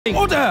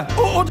Order!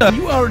 Order!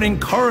 You are an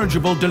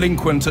incorrigible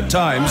delinquent at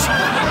times.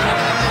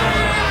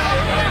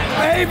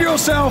 Behave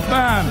yourself,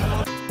 man!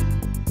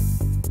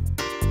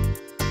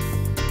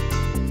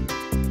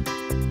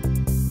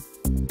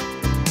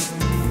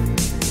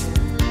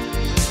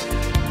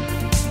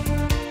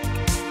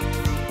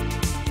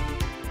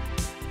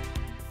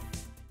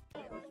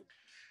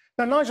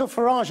 Now, Nigel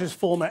Farage's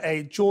former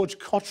aide, George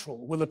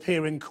Cottrell, will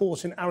appear in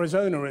court in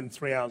Arizona in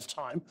 3 hours'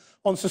 time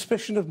on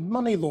suspicion of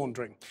money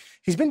laundering.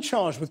 He's been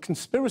charged with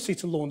conspiracy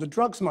to launder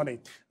drugs money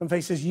and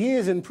faces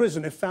years in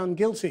prison if found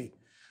guilty.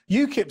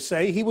 UKIP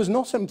say he was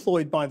not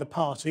employed by the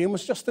party and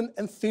was just an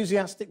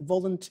enthusiastic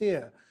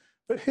volunteer.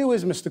 But who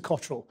is Mr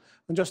Cottrell,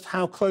 and just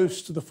how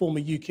close to the former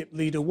UKIP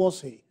leader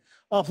was he?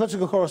 Our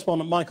political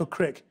correspondent, Michael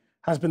Crick,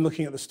 has been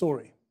looking at the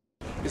story.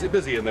 Is it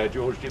busy in there,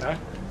 George, do you know?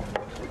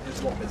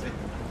 It's not busy.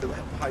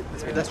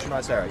 It's a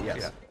pedestrianised area, yes.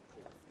 Yeah.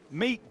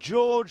 Meet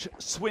George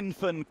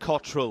Swinfen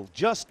Cottrell,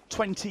 just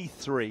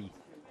 23.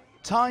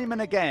 Time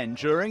and again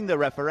during the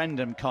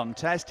referendum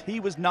contest, he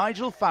was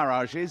Nigel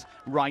Farage's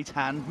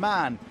right-hand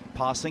man,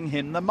 passing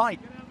him the mic,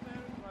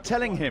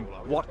 telling him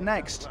what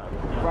next.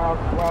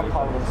 Round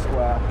Parliament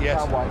Square,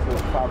 yes. down Whitehall,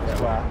 Trafalgar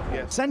Square.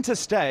 Yes. Centre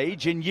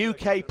stage in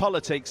UK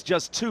politics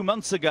just 2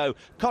 months ago,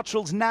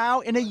 Cottrell's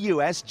now in a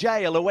US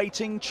jail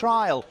awaiting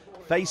trial,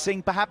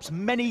 facing perhaps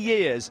many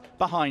years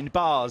behind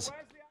bars.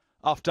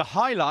 After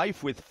high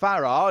life with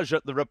Farage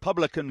at the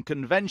Republican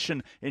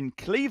convention in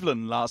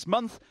Cleveland last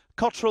month,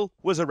 Cottrell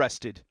was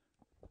arrested.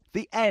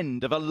 The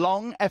end of a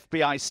long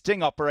FBI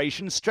sting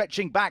operation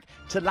stretching back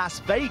to Las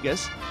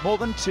Vegas more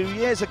than 2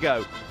 years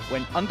ago,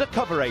 when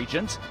undercover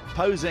agents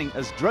posing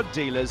as drug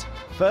dealers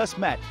first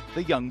met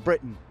the young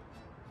Briton.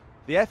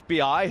 The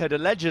FBI had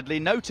allegedly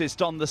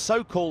noticed on the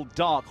so-called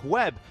dark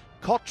web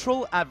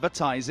Cottrell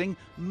advertising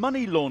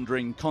money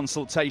laundering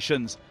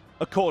consultations,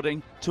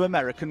 according to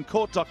American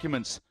court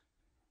documents.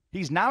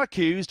 He's now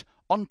accused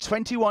on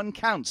 21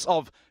 counts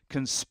of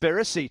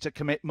conspiracy to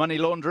commit money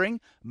laundering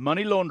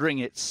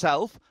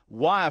itself,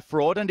 wire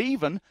fraud, and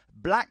even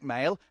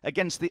blackmail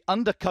against the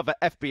undercover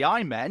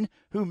FBI men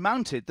who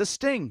mounted the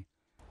sting.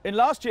 In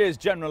last year's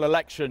general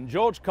election,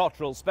 George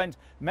Cottrell spent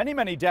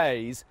many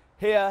days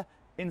here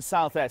in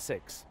South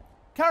Essex,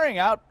 carrying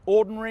out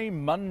ordinary,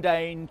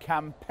 mundane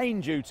campaign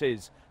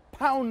duties,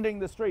 pounding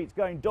the streets,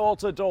 going door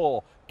to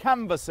door,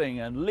 canvassing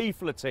and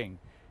leafleting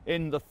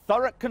in the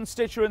Thurrock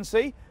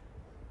constituency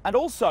and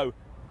also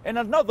in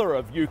another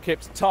of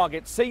UKIP's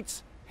target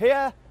seats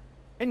here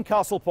in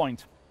Castle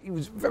Point. He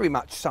was very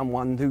much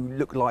someone who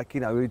looked like, he'd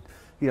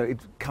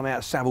come out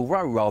of Savile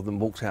Row rather than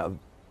walked out of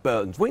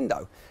Burton's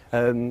window.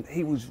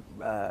 He was,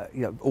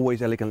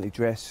 always elegantly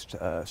dressed,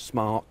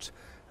 smart,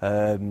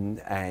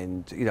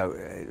 and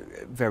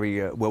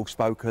very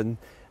well-spoken,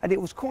 and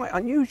it was quite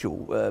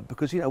unusual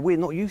because we're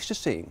not used to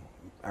seeing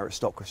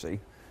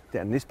aristocracy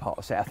down in this part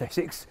of South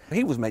Essex.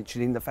 He was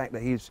mentioning the fact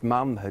that his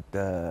mum had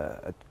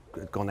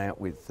gone out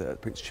with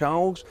Prince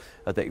Charles,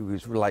 that he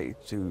was related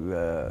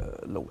to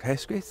Lord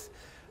Hesketh,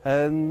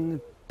 and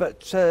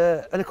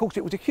of course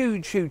it was a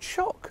huge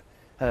shock.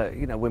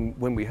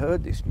 When we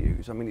heard this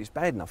news. I mean, it's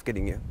bad enough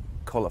getting your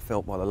collar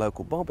felt by the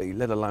local bobby,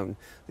 let alone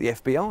the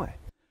FBI.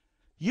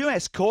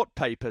 US court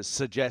papers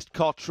suggest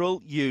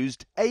Cottrell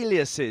used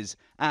aliases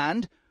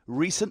and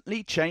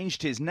recently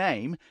changed his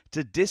name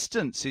to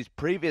distance his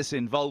previous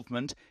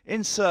involvement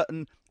in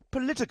certain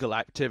political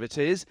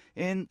activities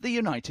in the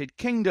United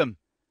Kingdom.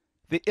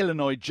 The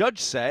Illinois judge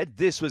said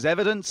this was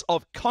evidence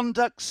of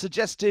conduct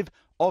suggestive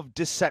of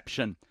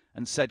deception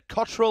and said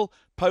Cottrell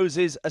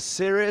poses a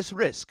serious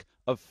risk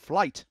of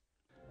flight.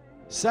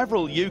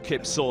 Several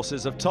UKIP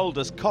sources have told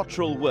us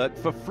Cottrell worked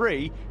for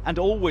free and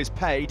always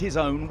paid his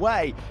own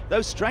way,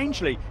 though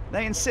strangely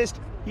they insist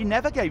he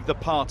never gave the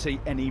party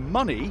any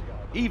money,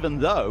 even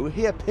though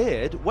he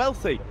appeared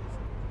wealthy.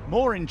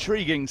 More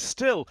intriguing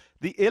still,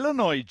 the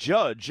Illinois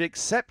judge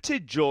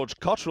accepted George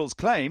Cottrell's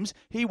claims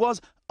he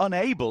was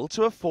unable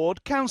to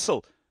afford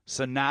counsel,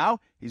 so now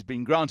he's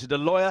been granted a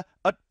lawyer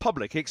at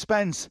public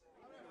expense.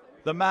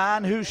 The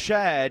man who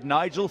shared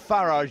Nigel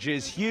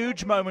Farage's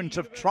huge moment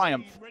of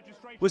triumph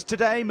was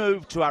today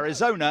moved to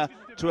Arizona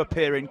to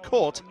appear in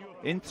court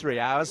in 3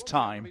 hours'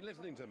 time.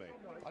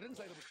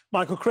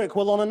 Michael Crick,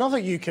 well, on another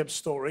UKIP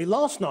story,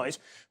 last night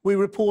we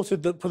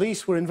reported that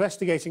police were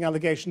investigating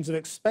allegations of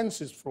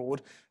expenses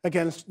fraud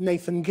against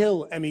Nathan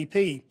Gill,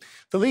 MEP.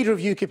 The leader of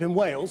UKIP in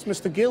Wales,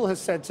 Mr Gill,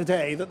 has said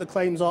today that the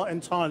claims are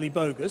entirely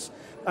bogus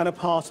and are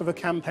part of a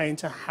campaign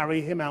to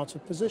harry him out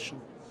of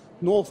position.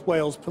 North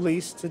Wales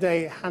Police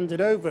today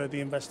handed over the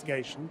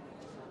investigation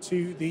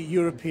to the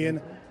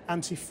European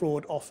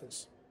Anti-Fraud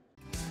Office.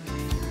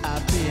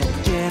 I've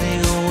been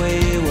getting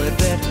away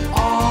with it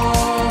all.